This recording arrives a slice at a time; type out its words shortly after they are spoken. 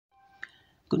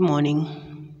Good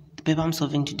morning. The paper I'm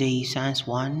solving today is Science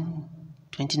 1,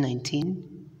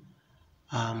 2019,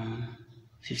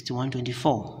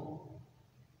 5124.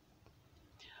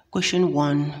 Question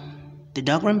 1. The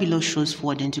diagram below shows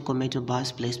four identical metal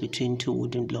bars placed between two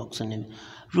wooden blocks on a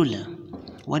ruler.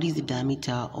 What is the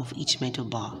diameter of each metal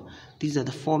bar? These are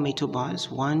the four metal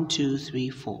bars, 1, 2, 3,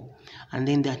 4. And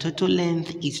then their total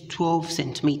length is 12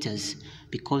 centimeters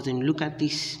because when you look at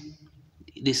this,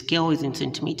 the scale is in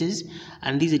centimeters,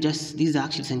 and these are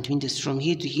actually centimeters. From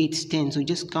here to here it's 10, so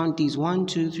just count these 1,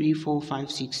 2, 3, 4,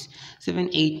 5, 6, 7,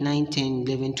 8, 9, 10,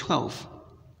 11, 12,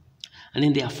 and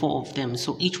then there are four of them,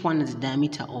 so each one has a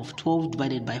diameter of 12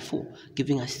 divided by 4,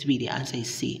 giving us 3. The answer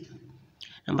is C.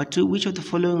 Number 2, which of the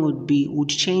following would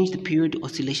change the period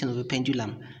oscillation of a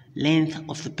pendulum? Length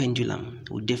of the pendulum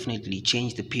would definitely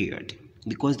change the period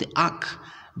because the arc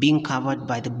being covered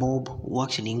by the bulb will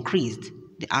actually increase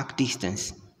the arc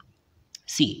distance.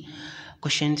 C.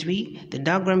 Question 3. The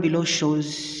diagram below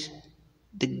is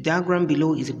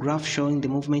a graph showing the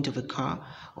movement of a car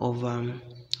over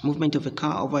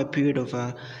a period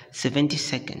of 70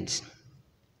 seconds.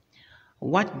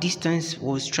 What distance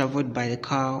was traveled by the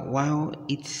car while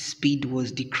its speed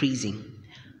was decreasing?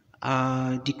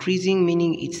 Decreasing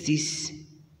meaning it's this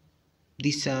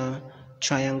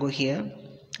triangle here.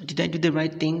 Did I do the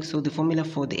right thing? So the formula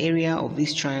for the area of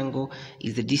this triangle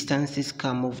is the distance this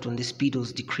car moved when the speed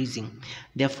was decreasing.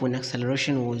 Therefore, an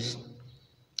acceleration was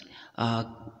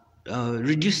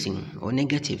reducing or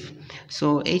negative.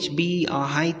 So HB, our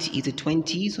height is a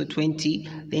 20, so 20.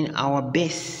 Then our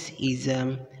base is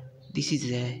this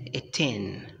is a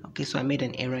 10. Okay, so I made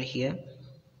an error here.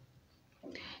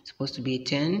 It's supposed to be a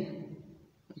 10.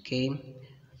 Okay.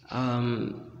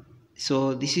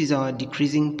 So this is our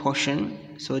decreasing portion.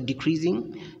 So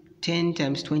decreasing, 10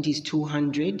 times 20 is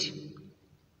 200.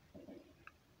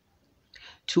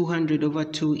 200 over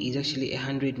 2 is actually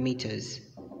 100 meters.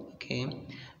 Okay,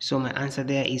 so my answer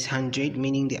there is 100,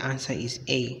 meaning the answer is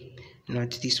A,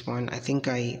 not this one. I think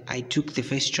I took the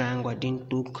first triangle, I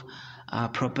didn't look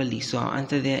properly. So our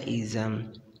answer there is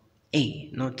A,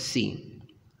 not C.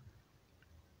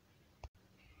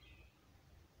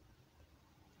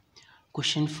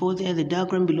 Question 4 there, the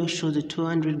diagram below shows a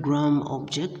 200-gram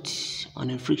object on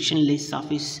a frictionless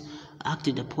surface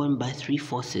acted upon by 3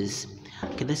 forces.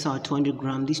 Okay, that's our 200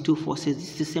 gram. These two forces,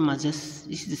 this is the same as this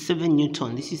is 7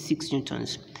 Newton, this is 6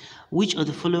 Newtons. Which of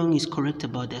the following is correct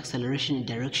about the acceleration and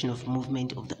direction of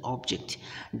movement of the object?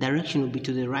 Direction will be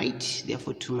to the right,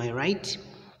 therefore to my right.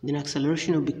 Then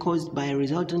acceleration will be caused by a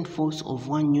resultant force of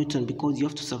 1 Newton because you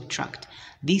have to subtract.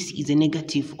 This is a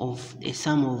negative of a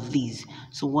sum of these,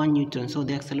 so 1 Newton. So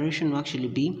the acceleration will actually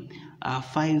be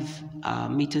 5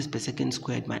 meters per second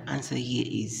squared. My answer here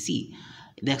is C.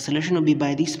 The acceleration will be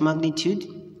by this magnitude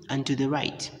and to the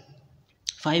right.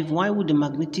 5. Why would a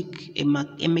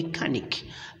mechanic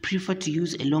prefer to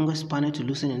use a longer spanner to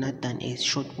loosen a nut than a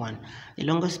short one? A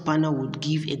longer spanner would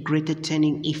give a greater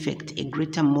turning effect, a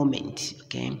greater moment.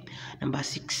 Okay. Number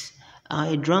 6.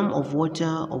 A drum of water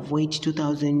of weight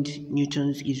 2000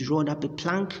 newtons is rolled up a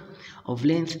plank of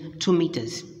length 2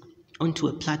 meters onto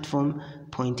a platform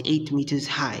 0.8 meters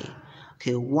high.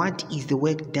 Okay, what is the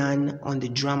work done on the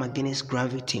drum against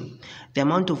gravity? The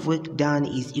amount of work done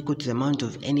is equal to the amount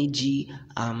of energy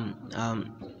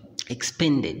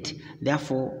expended.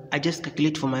 Therefore, I just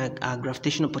calculate for my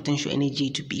gravitational potential energy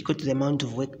to be equal to the amount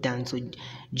of work done. So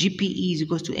GPE is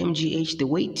equals to mgh. The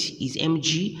weight is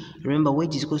mg. Remember,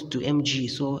 weight is equals to mg.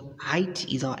 So height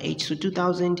is our h. So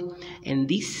 2000, and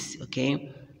this,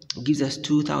 okay, gives us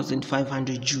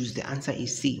 2,500 joules. The answer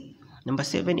is C. Number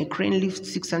 7, a crane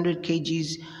lifts 600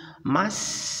 kg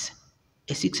mass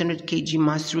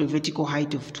through a vertical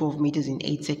height of 12 meters in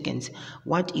 8 seconds.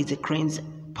 What is the crane's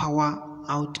power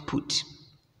output?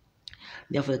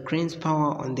 Therefore, the crane's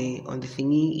power on the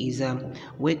thingy is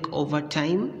work over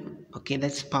time. Okay,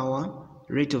 that's power,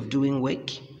 rate of doing work.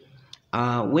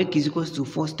 Work is equals to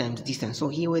force times distance. So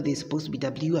here where there's supposed to be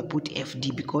W, I put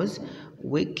FD because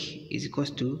work is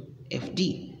equals to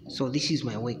FD. So this is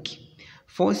my work.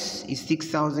 Force is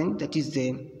 6,000. That is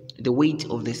the weight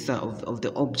of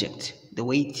the object. The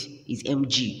weight is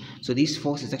mg. So this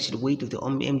force is actually the weight of the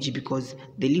mg because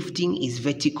the lifting is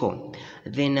vertical.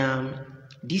 Then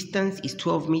distance is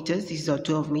 12 meters. This is our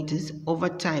 12 meters over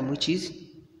time, which is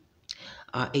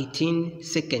 18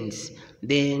 seconds.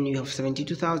 Then you have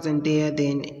 72,000 there.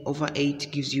 Then over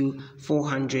 8 gives you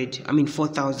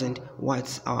 4,000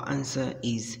 watts. Our answer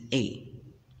is A,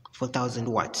 4,000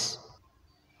 watts.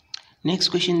 Next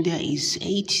question there is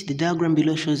 8. The diagram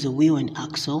below shows a wheel and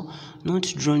axle not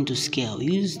drawn to scale.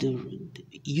 Used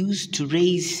to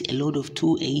raise a load of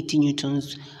 280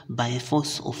 newtons by a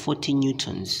force of 40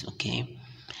 newtons. Okay.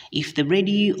 If the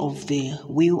radii of the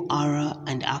wheel R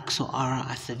and axle R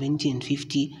are 70 and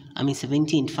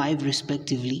 5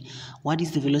 respectively, what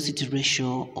is the velocity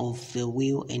ratio of the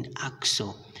wheel and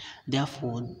axle?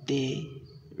 Therefore, the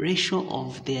ratio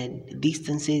of their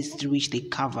distances through which they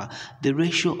cover, the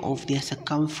ratio of their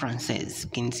circumferences. You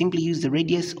can simply use the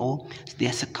radius or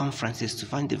their circumferences to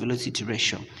find the velocity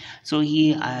ratio. So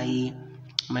here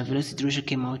my velocity ratio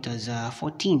came out as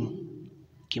 14.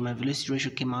 Okay, my velocity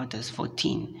ratio came out as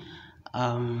 14.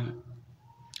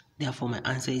 Therefore, my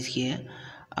answer is here.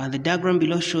 The diagram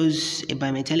below shows a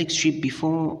bimetallic strip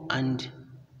before and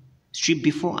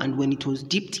when it was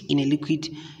dipped in a liquid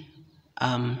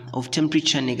of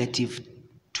temperature negative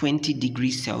 20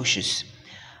 degrees Celsius.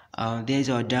 There's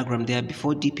our diagram there,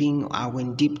 before dipping,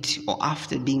 when dipped, or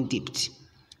after being dipped.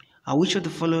 Which of the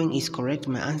following is correct?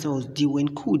 My answer was D.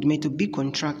 When cooled, metal B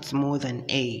contracts more than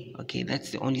A. Okay,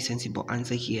 that's the only sensible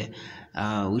answer here,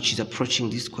 which is approaching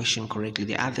this question correctly.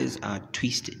 The others are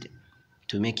twisted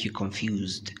to make you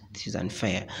confused. This is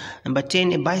unfair. Number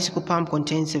 10, a bicycle pump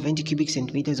contains 70 cubic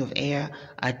centimeters of air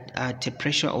at a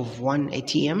pressure of 1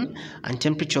 atm and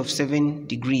temperature of 7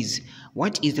 degrees.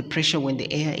 What is the pressure when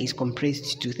the air is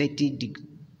compressed to 30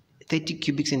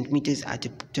 cubic centimeters at a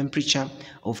temperature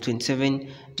of 27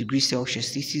 degrees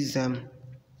Celsius? This is an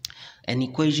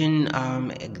equation,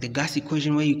 the gas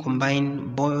equation, where you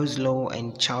combine Boyle's law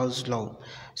and Charles' law.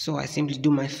 So I simply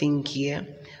do my thing here.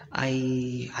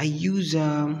 I use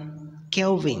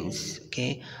kelvins.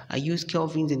 Okay, I use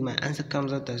kelvins and my answer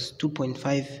comes out as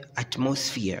 2.5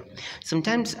 atmosphere.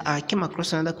 Sometimes I came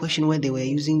across another question where they were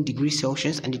using degrees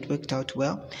Celsius and it worked out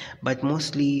well, but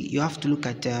mostly you have to look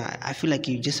at I feel like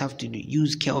you just have to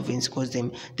use kelvins because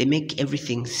they make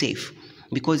everything safe.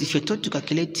 Because if you're taught to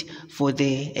calculate for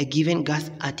a given gas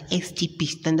at STP,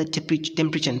 standard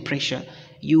temperature and pressure,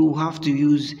 you have to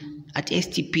use at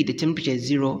STP, the temperature is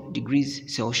 0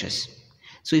 degrees Celsius.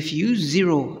 So if you use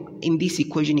 0 in this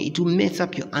equation, it will mess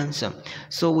up your answer.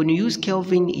 So when you use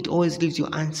Kelvin, it always leaves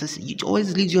your answers, it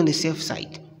always leaves you on the safe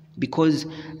side, because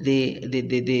the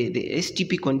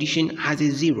STP condition has a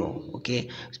 0. Okay,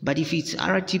 but if it's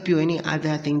RTP or any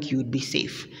other thing, you would be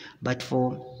safe. But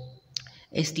for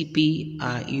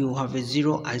STP, you have a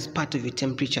 0 as part of your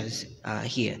temperatures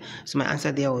here. So my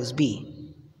answer there was B.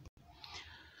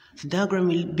 The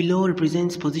diagram below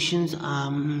represents positions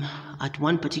at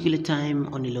one particular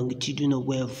time on a longitudinal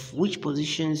wave. Which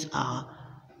positions are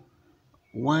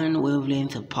one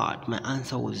wavelength apart? My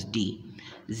answer was D.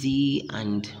 Z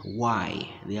and Y,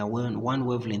 they are one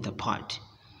wavelength apart.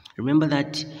 Remember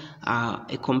that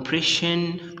a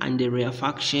compression and a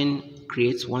rarefaction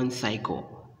creates one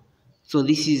cycle. So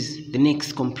this is the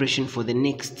next compression for the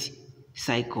next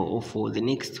cycle, or for the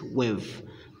next wave.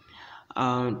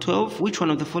 12. Which one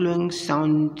of the following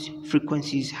sound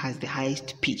frequencies has the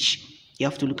highest pitch? You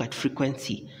have to look at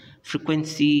frequency.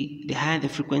 Frequency, the higher the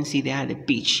frequency, the higher the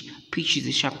pitch. Pitch is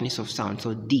the sharpness of sound,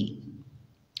 so D.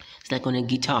 It's like on a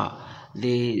guitar.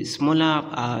 The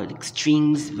smaller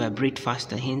strings vibrate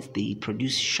faster, hence they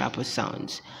produce sharper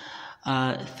sounds.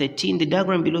 13. The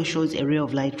diagram below shows a ray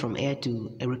of light from air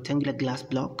to a rectangular glass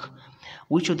block.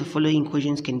 Which of the following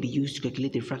equations can be used to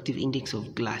calculate the refractive index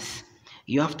of glass?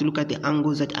 You have to look at the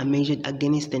angles that are measured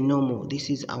against the normal.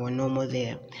 This is our normal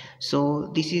there.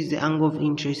 So this is the angle of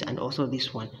interest, and also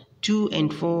this one. 2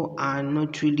 and 4 are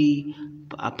not really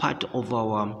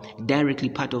directly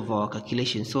part of our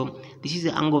calculation. So this is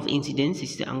the angle of incidence,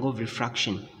 this is the angle of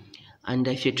refraction. And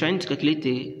if you're trying to calculate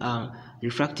the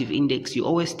refractive index, you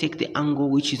always take the angle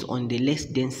which is on the less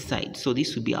dense side. So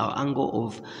this would be our angle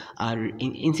of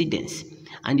incidence.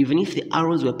 And even if the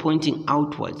arrows were pointing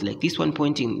outwards, like this one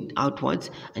pointing outwards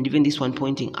and even this one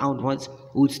pointing outwards,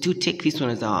 we would still take this one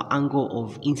as our angle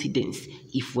of incidence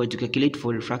if we were to calculate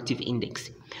for refractive index.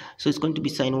 So it's going to be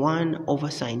sine 1 over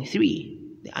sine 3.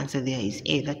 The answer there is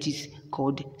A. That is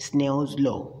called Snell's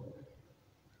law.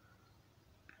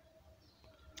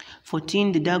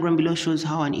 14. The diagram below shows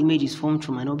how an image is formed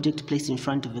from an object placed in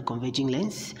front of a converging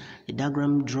lens. The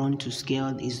diagram drawn to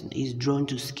scale is drawn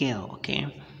to scale. Okay.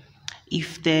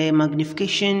 If the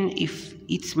magnification,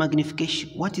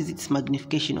 what is its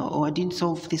magnification? Oh, I didn't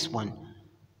solve this one.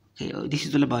 Okay, this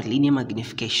is all about linear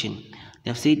magnification. They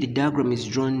have said the diagram is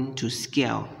drawn to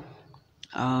scale.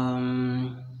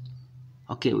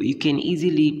 Okay, you can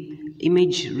easily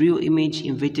real image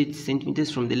inverted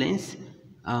centimeters from the lens.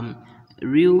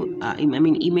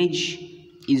 Image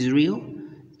is real,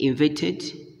 inverted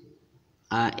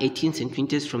 18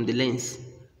 centimeters from the lens,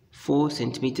 4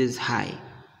 centimeters high.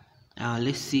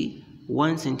 Let's see,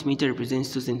 1 centimeter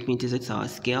represents 2 centimeters. That's our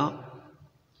scale.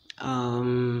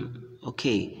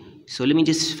 Okay, so let me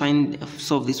just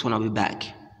solve this one. I'll be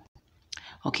back.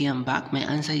 Okay, I'm back. My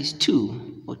answer is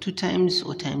 2, or 2 times,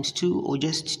 or times 2, or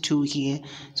just 2 here.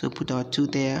 So put our 2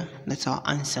 there. That's our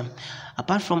answer.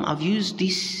 Apart from, I've used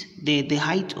this, the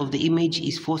height of the image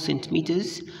is 4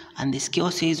 centimeters, and the scale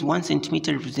says 1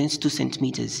 centimeter represents 2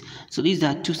 centimeters. So these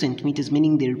are 2 centimeters,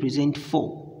 meaning they represent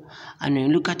 4. And when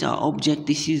you look at our object,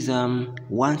 this is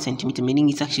 1 centimeter, meaning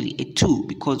it's actually a 2,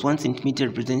 because 1 centimeter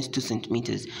represents 2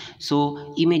 centimeters.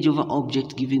 So image over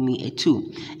object giving me a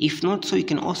 2. If not so, you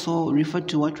can also refer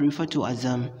to what we refer to as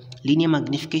linear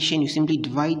magnification. You simply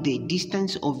divide the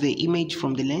distance of the image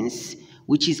from the lens,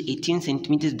 which is 18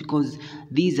 centimeters, because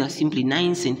these are simply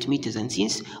 9 centimeters, and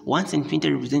since 1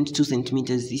 centimeter represents 2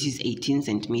 centimeters, this is 18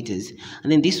 centimeters.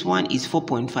 And then this one is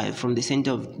 4.5 from the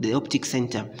center of the optic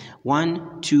center.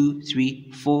 1, 2,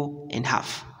 3, 4 and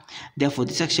half. Therefore,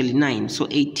 this is actually 9. So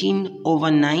 18 over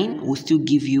 9 will still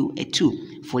give you a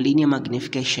 2 for linear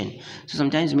magnification. So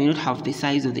sometimes you may not have the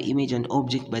size of the image and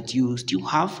object, but you still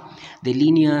have the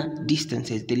linear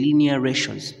distances, the linear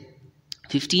ratios.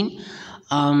 15.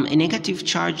 A negative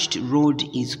charged rod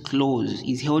is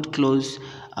held close,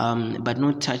 but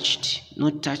not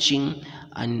touching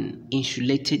an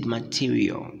insulated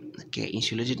material. Okay,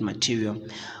 insulated material.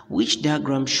 Which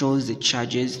diagram shows the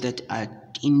charges that are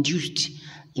induced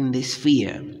in the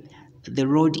sphere? The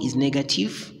rod is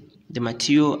negative. The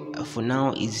material for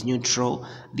now is neutral.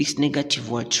 This negative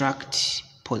will attract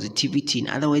positivity. In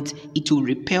other words, it will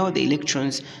repel the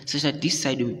electrons such that this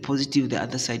side will be positive, the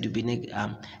other side will be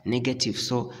negative.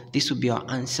 So this will be our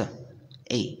answer,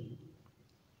 A.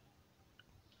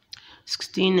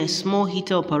 16. A small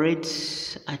heater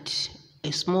operates at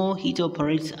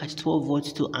 12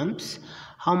 volts 2 amps.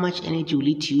 How much energy will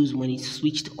it use when it's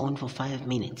switched on for 5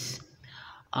 minutes?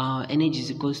 Energy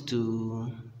is equals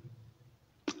to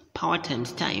power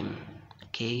times time.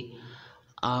 Okay.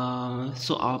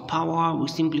 So our power, we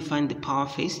simply find the power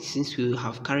first, since we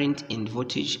have current and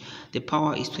voltage. The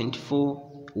power is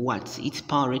 24 watts. Its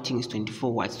power rating is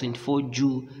 24 watts, 24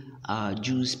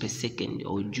 joules per second,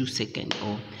 or joule second,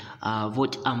 or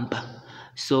volt amp.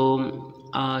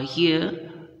 So here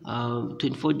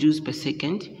 24 joules per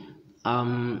second.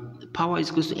 Power is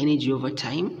equal to energy over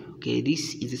time. Okay,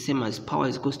 this is the same as power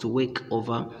is equal to work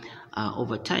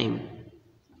over time.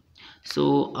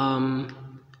 So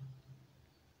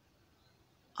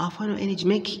our final energy,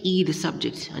 make E the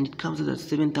subject, and it comes out at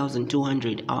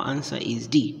 7,200. Our answer is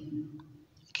D.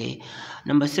 Okay.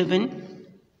 Number 7.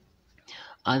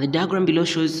 The diagram below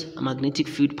shows magnetic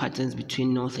field patterns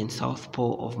between north and south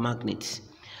pole of magnets.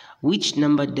 Which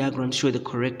number diagrams show the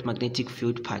correct magnetic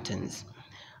field patterns?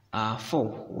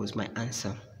 4 was my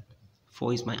answer.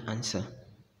 4 is my answer.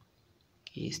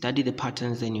 Okay. Study the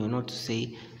patterns, then you'll know to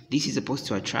say this is supposed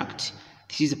to attract,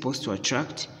 this is supposed to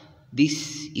attract.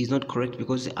 This is not correct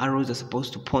because the arrows are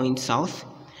supposed to point south.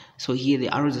 So here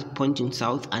the arrows are pointing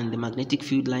south, and the magnetic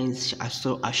field lines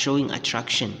are showing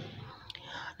attraction.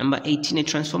 Number 18. A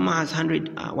transformer has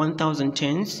 1,000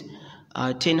 turns,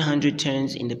 1,000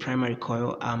 turns in the primary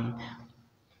coil.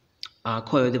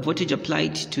 The voltage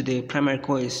applied to the primary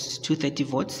coil is 230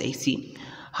 volts AC.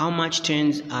 How much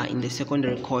turns are in the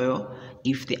secondary coil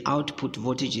if the output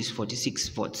voltage is 46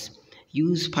 volts?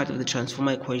 Use part of the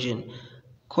transformer equation.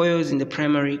 Coils in the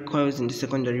primary, coils in the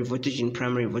secondary, voltage in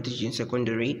primary, voltage in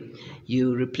secondary.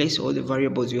 You replace all the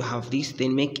variables, you have this,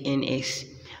 then make NS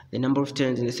the number of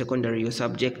turns in the secondary, your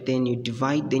subject, then you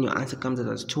divide, then your answer comes out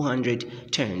as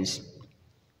 200 turns.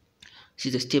 This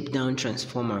is a step down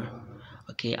transformer.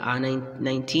 Okay,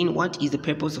 19. What is the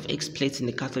purpose of X plates in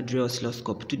the cathode ray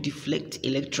oscilloscope? To deflect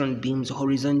electron beams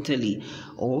horizontally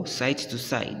or side to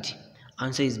side.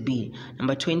 Answer is B.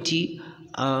 Number 20.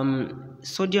 A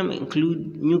sodium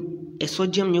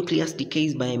nucleus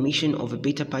decays by emission of a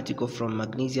beta particle from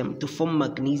magnesium to form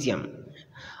magnesium.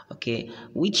 Okay,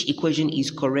 which equation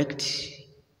is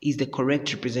the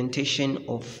correct representation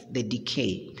of the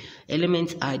decay?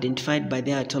 Elements are identified by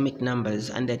their atomic numbers,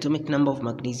 and the atomic number of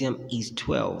magnesium is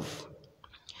 12.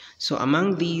 So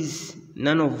among these,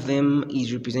 none of them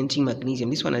is representing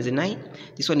magnesium. This one has a 9,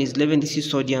 this one is 11, this is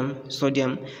sodium.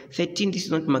 13, this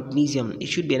is not magnesium. It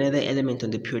should be another element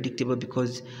on the periodic table,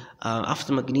 because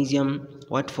after magnesium,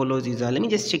 what follows is, let me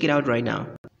just check it out right now.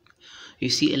 You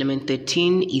see element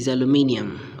 13 is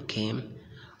aluminium, okay?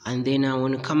 And then I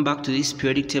want to come back to this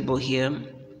periodic table here.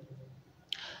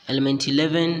 Element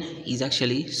 11 is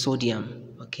actually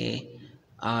sodium, okay?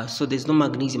 So there's no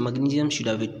magnesium. Magnesium should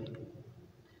have it.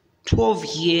 12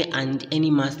 here and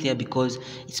any mass there, because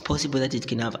it's possible that it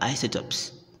can have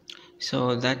isotopes.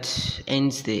 So that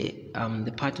ends the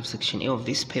part of section A of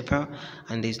this paper,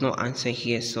 and there's no answer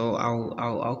here. So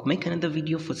I'll make another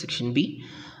video for section B.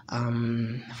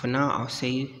 For now, I'll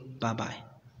say bye bye.